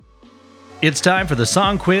It's time for the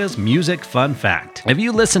Song Quiz Music Fun Fact. If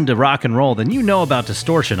you listen to rock and roll, then you know about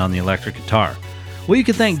distortion on the electric guitar. Well, you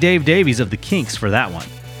can thank Dave Davies of the Kinks for that one.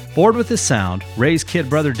 Bored with his sound, Ray's kid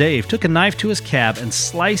brother Dave took a knife to his cab and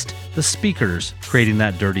sliced the speakers, creating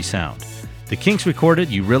that dirty sound. The Kinks recorded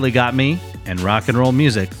You Really Got Me, and rock and roll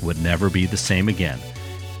music would never be the same again.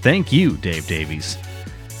 Thank you, Dave Davies.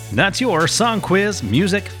 And that's your Song Quiz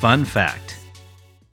Music Fun Fact.